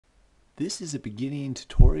This is a beginning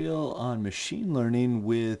tutorial on machine learning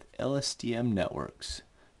with LSTM networks.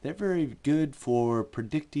 They're very good for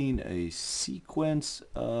predicting a sequence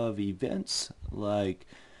of events, like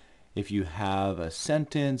if you have a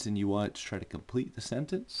sentence and you want to try to complete the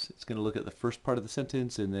sentence, it's going to look at the first part of the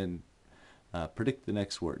sentence and then predict the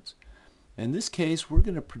next words. In this case, we're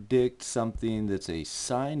going to predict something that's a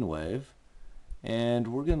sine wave, and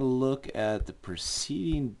we're going to look at the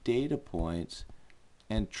preceding data points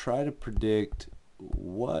and try to predict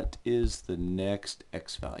what is the next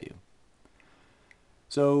x value.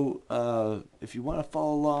 So if you want to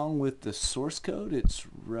follow along with the source code, it's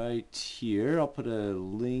right here. I'll put a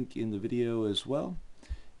link in the video as well.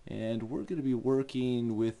 And we're going to be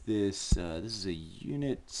working with this. This is a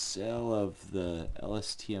unit cell of the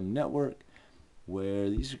LSTM network, where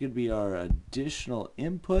these are going to be our additional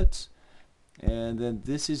inputs. And then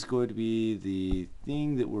this is going to be the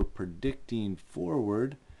thing that we're predicting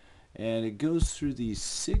forward, and it goes through these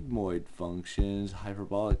sigmoid functions,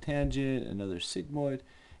 hyperbolic tangent, another sigmoid,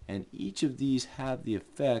 and each of these have the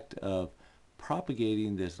effect of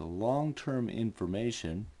propagating this long-term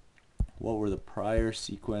information. What were the prior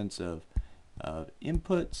sequence of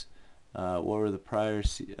inputs, what were the prior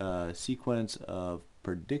sequence of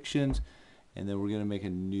predictions, and then we're going to make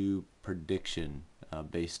a new prediction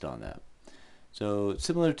based on that. So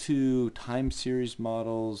similar to time series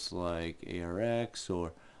models like ARX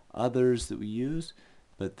or others that we use,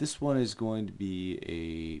 but this one is going to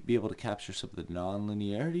be able to capture some of the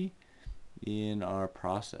nonlinearity in our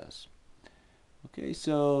process. Okay,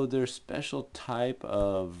 so there's a special type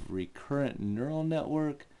of recurrent neural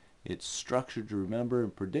network. It's structured to remember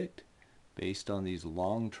and predict based on these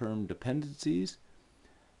long-term dependencies.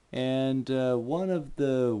 And one of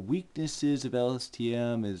the weaknesses of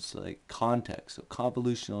LSTM is like context. So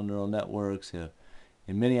convolutional neural networks have,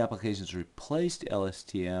 in many applications, replaced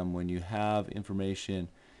LSTM when you have information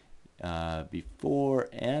before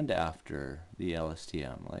and after the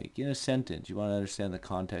LSTM. Like in a sentence, you want to understand the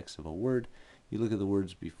context of a word. You look at the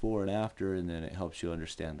words before and after, and then it helps you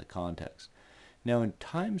understand the context. Now in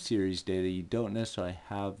time series data, you don't necessarily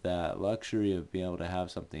have that luxury of being able to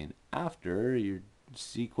have something after. Your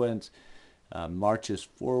sequence marches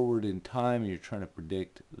forward in time, and you're trying to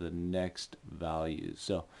predict the next values.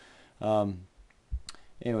 So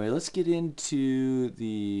anyway, let's get into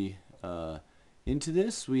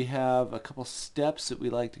this. We have a couple steps that we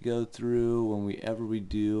like to go through whenever we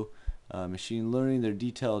do machine learning. They're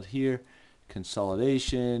detailed here: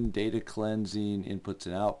 consolidation, data cleansing, inputs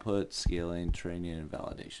and outputs, scaling, training, and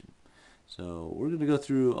validation. So we're going to go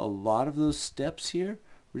through a lot of those steps here.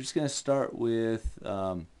 We're just going to start with,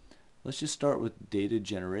 let's just start with data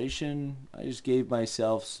generation. I just gave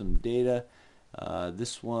myself some data.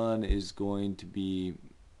 This one is going to be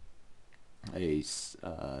a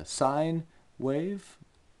sine wave.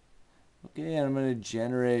 Okay, and I'm going to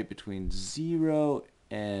generate between 0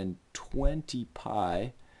 and 20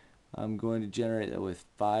 pi. I'm going to generate that with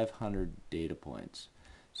 500 data points.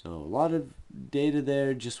 So a lot of data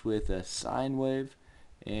there just with a sine wave.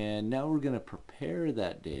 And now we're going to prepare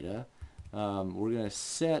that data. We're going to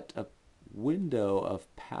set a window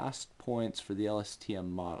of past points for the LSTM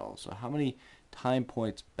model. So how many time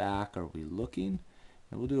points back are we looking?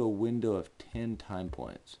 And we'll do a window of 10 time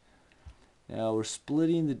points. Now we're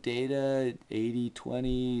splitting the data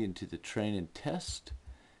 80-20 into the train and test.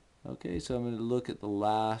 Okay, so I'm going to look at the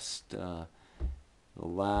last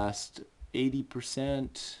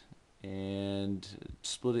 80% and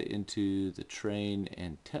split it into the train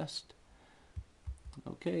and test.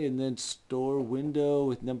 Okay, and then store window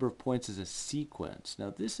with number of points as a sequence.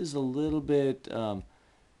 Now this is a little bit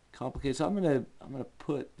complicated, so I'm gonna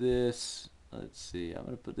put this. Let's see, I'm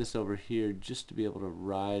gonna put this over here just to be able to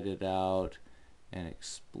write it out and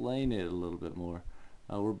explain it a little bit more.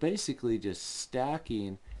 We're basically just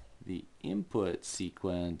stacking the input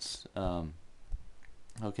sequence.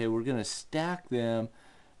 Okay, we're gonna stack them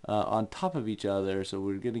on top of each other, so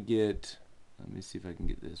we're going to get, let me see if I can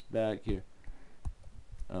get this back here.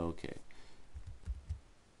 Okay,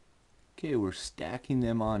 we're stacking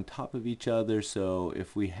them on top of each other, so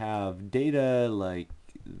if we have data like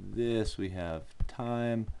this, we have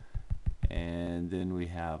time, and then we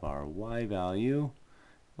have our y value.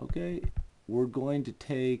 Okay, we're going to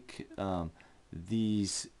take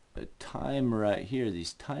these time right here,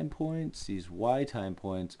 these time points, these y time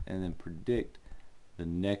points, and then predict the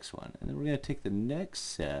next one. And then we're going to take the next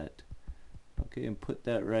set, okay, and put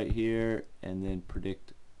that right here, and then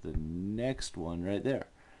predict the next one right there.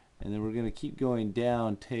 And then we're going to keep going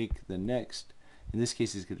down, take the next, in this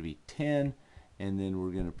case it's going to be 10, and then we're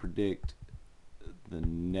going to predict the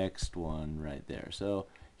next one right there. So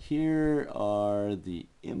here are the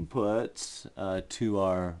inputs to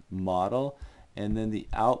our model, and then the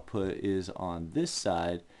output is on this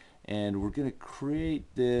side, and we're going to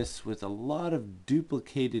create this with a lot of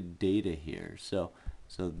duplicated data here. So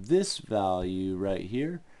this value right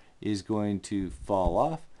here is going to fall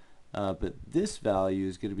off, but this value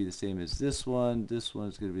is going to be the same as this one is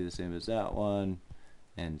going to be the same as that one,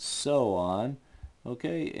 and so on.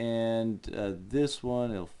 Okay, and this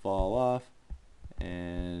one, it'll fall off,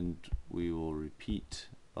 and we will repeat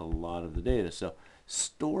a lot of the data. So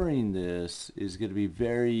storing this is going to be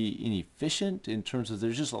very inefficient in terms of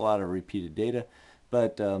there's just a lot of repeated data,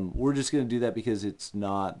 but we're just going to do that because it's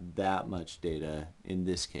not that much data in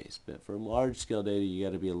this case. But for large scale data, you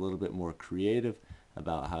got to be a little bit more creative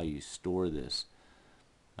about how you store this,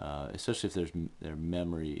 especially if there are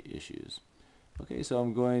memory issues. Okay, so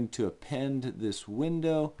I'm going to append this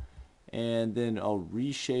window, and then I'll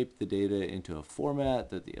reshape the data into a format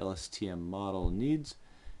that the LSTM model needs.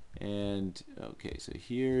 And okay, so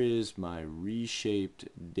here is my reshaped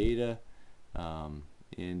data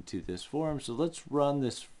into this form. So let's run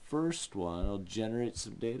this first one. I'll generate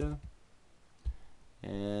some data,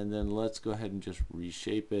 and then let's go ahead and just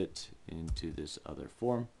reshape it into this other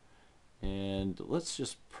form. And let's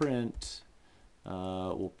just print,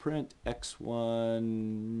 we'll print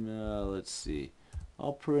x1, let's see,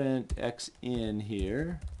 I'll print x in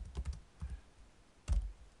here,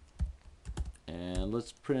 and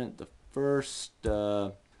let's print the first,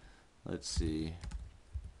 let's see,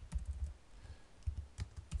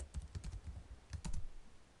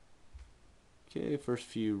 okay, first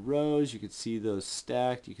few rows, you can see those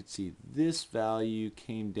stacked. You can see this value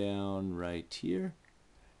came down right here,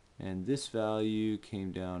 and this value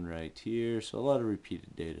came down right here, so a lot of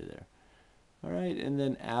repeated data there. Alright, and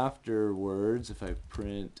then afterwards, if I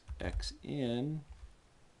print x in,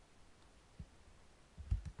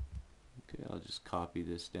 okay, I'll just copy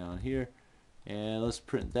this down here, and let's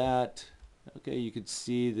print that. Okay, you can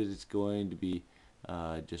see that it's going to be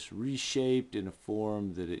just reshaped in a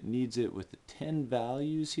form that it needs it, with the 10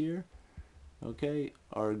 values here, okay,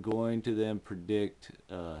 are going to then predict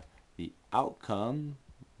the outcome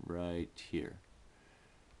right here.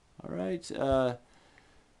 Alright,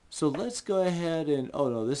 so let's go ahead and, oh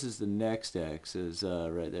no, this is the next X's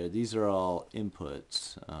right there. These are all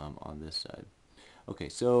inputs on this side. Okay,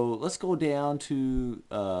 so let's go down to,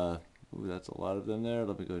 ooh, that's a lot of them there.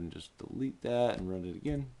 Let me go ahead and just delete that and run it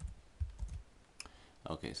again.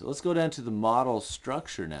 Okay, so let's go down to the model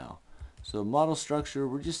structure now. So model structure,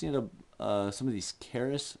 we're just need some of these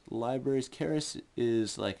Keras libraries. Keras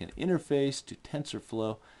is like an interface to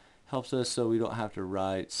TensorFlow. Helps us so we don't have to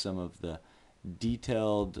write some of the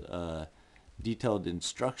detailed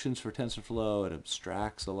instructions for TensorFlow. It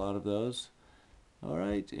abstracts a lot of those.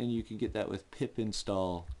 Alright, and you can get that with pip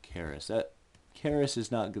install Keras. That Keras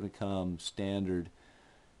is not going to come standard,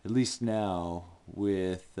 at least now,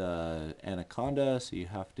 with Anaconda, so you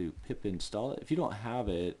have to pip install it. If you don't have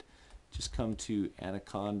it, just come to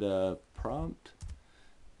Anaconda prompt,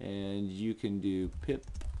 and you can do pip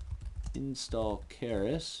install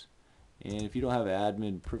Keras. And if you don't have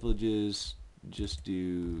admin privileges, just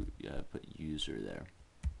do put user there.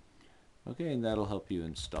 Okay, and that'll help you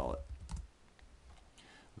install it.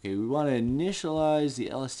 Okay, we want to initialize the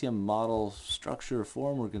LSTM model structure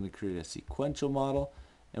form. We're going to create a sequential model,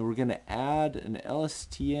 and we're going to add an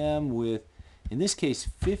LSTM with, in this case,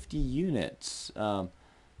 50 units.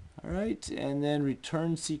 Alright, and then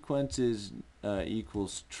return sequences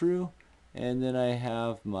equals true, and then I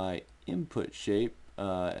have my input shape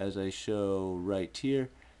as I show right here.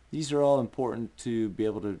 These are all important to be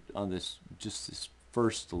able to, on this, just this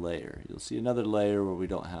first layer. You'll see another layer where we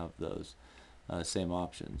don't have those same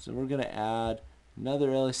options. And we're going to add another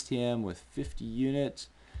LSTM with 50 units,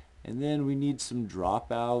 and then we need some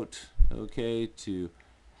dropout, okay, to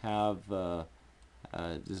have,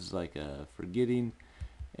 this is like a forgetting,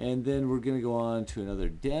 and then we're going to go on to another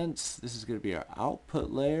dense. This is going to be our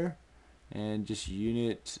output layer, and just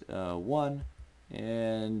unit 1,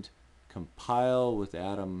 and compile with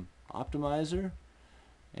Atom Optimizer,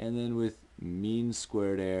 and then with mean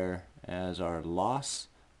squared error as our loss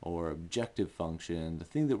or objective function, the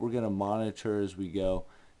thing that we're going to monitor as we go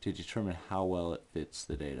to determine how well it fits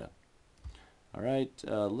the data. Alright,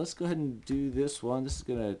 let's go ahead and do this one. This is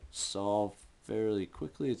going to solve fairly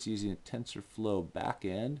quickly. It's using a TensorFlow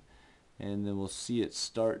backend, and then we'll see it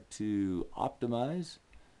start to optimize.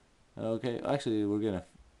 Okay, actually we're going to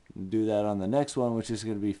do that on the next one, which is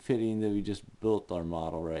going to be fitting that we just built our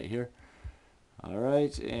model right here.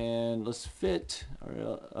 Alright, and let's fit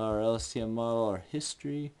our LSTM model, our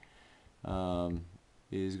history.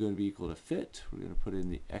 is going to be equal to fit. We're going to put in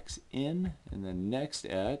the x in and then next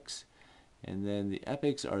x, and then the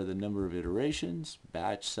epochs are the number of iterations.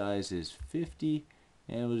 Batch size is 50,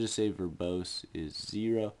 and we'll just say verbose is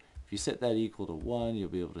 0. If you set that equal to 1, you'll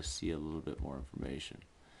be able to see a little bit more information.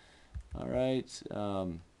 Alright,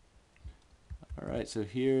 so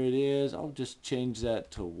here it is. I'll just change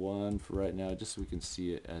that to 1 for right now, just so we can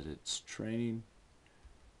see it as it's training.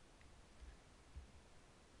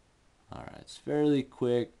 Alright, it's fairly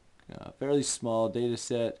quick, fairly small data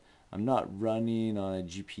set. I'm not running on a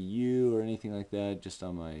GPU or anything like that, just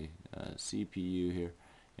on my CPU here.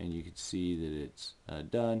 And you can see that it's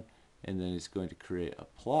done, and then it's going to create a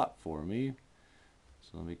plot for me.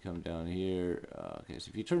 So let me come down here. Okay, so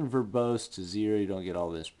if you turn verbose to 0, you don't get all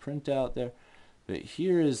this printout there. But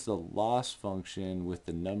here is the loss function with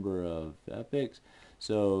the number of epochs.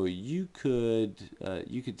 So you could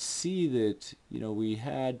see that we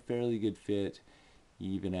had fairly good fit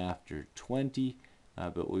even after 20,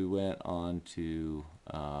 but we went on to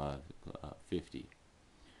 50.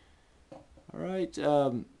 All right,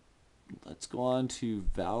 let's go on to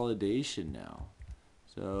validation now.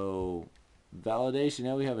 So validation,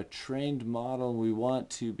 now we have a trained model, and we want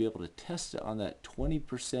to be able to test it on that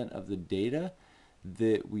 20% of the data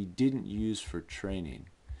that we didn't use for training.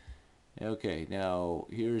 Okay, now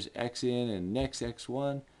here's x in and next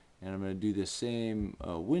x1, and I'm going to do the same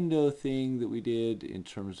window thing that we did in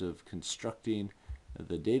terms of constructing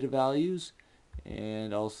the data values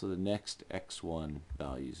and also the next x1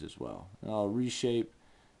 values as well. And I'll reshape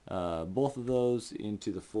both of those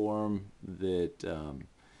into the form that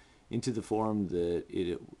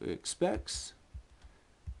it expects.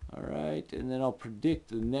 All right, and then I'll predict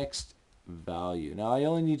the next value. Now I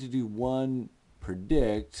only need to do one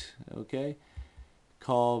predict, okay,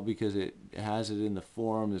 call, because it has it in the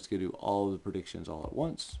form that's going to do all of the predictions all at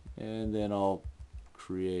once, and then I'll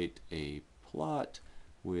create a plot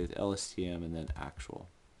with LSTM and then actual.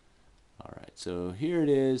 All right, so here it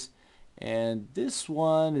is, and this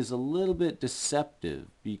one is a little bit deceptive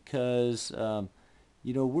because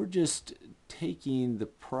we're just taking the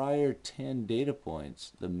prior 10 data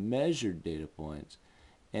points, the measured data points,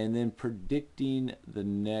 and then predicting the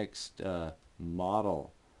next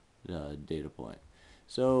model data point.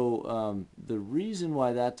 So the reason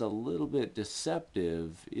why that's a little bit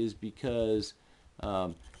deceptive is because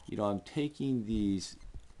I'm taking these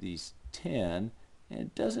 10, and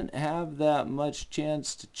it doesn't have that much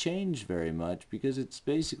chance to change very much, because it's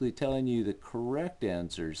basically telling you the correct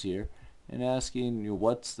answers here and asking you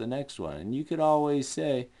what's the next one. And you could always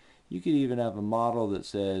say, you could even have a model that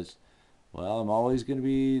says, well, I'm always going to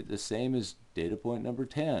be the same as data point number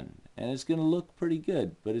 10, and it's going to look pretty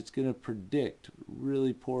good, but it's going to predict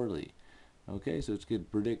really poorly. Okay, so it's going to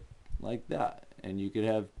predict like that, and you could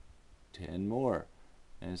have 10 more,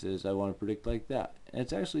 and it says I want to predict like that, and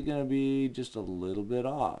it's actually going to be just a little bit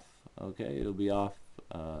off. Okay, it'll be off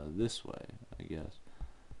this way, I guess,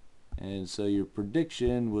 and so your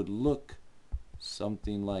prediction would look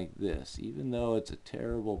something like this. Even though it's a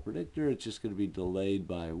terrible predictor, it's just going to be delayed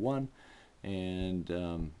by 1.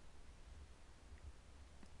 And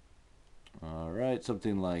alright,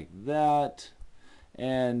 something like that,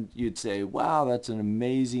 and you'd say, wow, that's an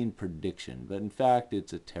amazing prediction, but in fact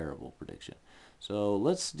it's a terrible prediction. So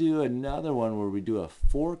let's do another one where we do a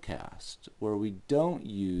forecast, where we don't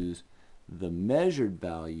use the measured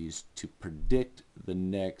values to predict the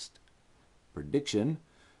next prediction.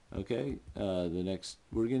 Okay, we're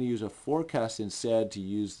going to use a forecast instead to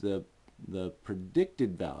use the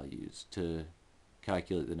predicted values to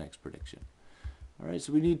calculate the next prediction. All right,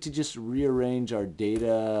 so we need to just rearrange our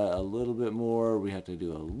data a little bit more. We have to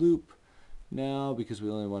do a loop now because we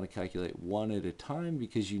only want to calculate one at a time,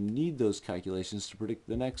 because you need those calculations to predict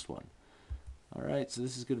the next one. All right, so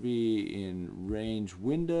this is going to be in range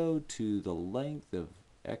window to the length of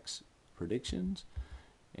x predictions.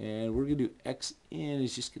 And we're going to do x in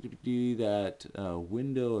is just going to do that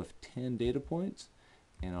window of 10 data points.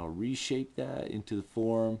 And I'll reshape that into the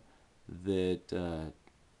form that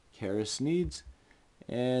Keras needs,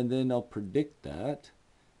 and then I'll predict that,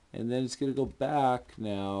 and then it's going to go back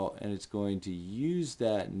now, and it's going to use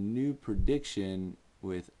that new prediction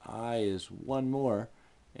with I as one more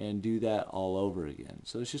and do that all over again.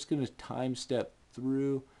 So it's just going to time step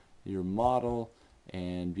through your model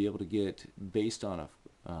and be able to get based on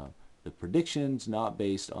the predictions, not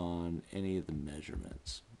based on any of the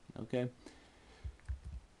measurements. Okay.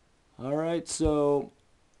 Alright, so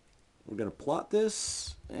we're going to plot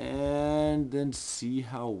this and then see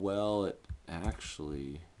how well it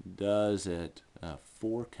actually does at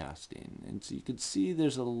forecasting. And so you can see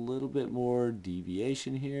there's a little bit more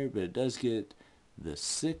deviation here, but it does get the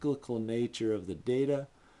cyclical nature of the data.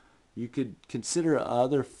 You could consider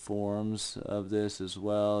other forms of this as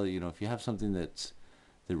well. You know, if you have something that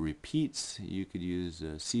repeats, you could use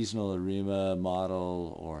a seasonal ARIMA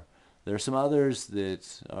model, or there are some others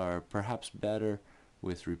that are perhaps better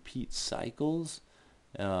with repeat cycles.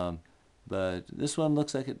 But this one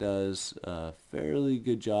looks like it does a fairly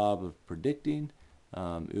good job of predicting.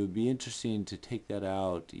 It would be interesting to take that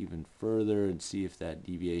out even further and see if that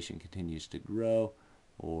deviation continues to grow,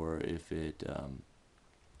 or if it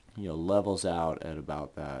levels out at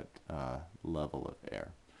about that level of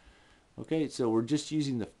error. Okay, so we're just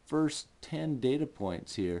using the first 10 data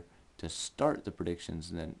points here to start the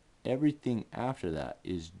predictions, and then everything after that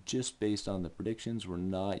is just based on the predictions. We're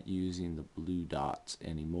not using the blue dots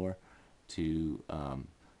anymore to,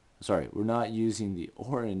 we're not using the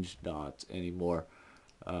orange dots anymore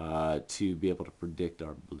to be able to predict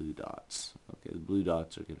our blue dots. Okay, the blue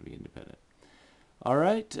dots are going to be independent. All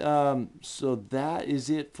right, so that is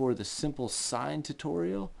it for the simple sign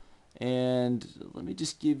tutorial. And let me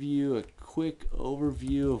just give you a quick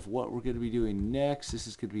overview of what we're going to be doing next. This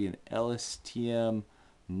is going to be an LSTM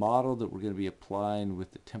model that we're going to be applying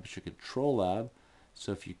with the Temperature Control Lab.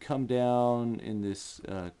 So if you come down in this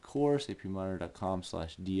course,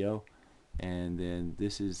 APMonitor.com/do, and then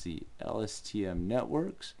this is the LSTM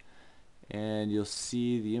networks, and you'll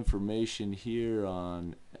see the information here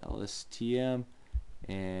on LSTM.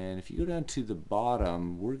 And if you go down to the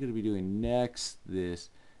bottom, we're going to be doing next this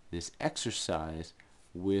exercise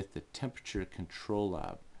with the Temperature Control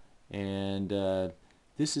Lab. And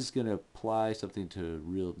this is going to apply something to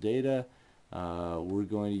real data. We're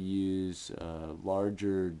going to use a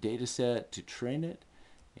larger data set to train it,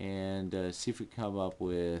 and see if we come up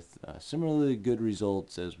with similarly good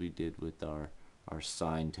results as we did with our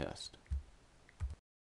sign test.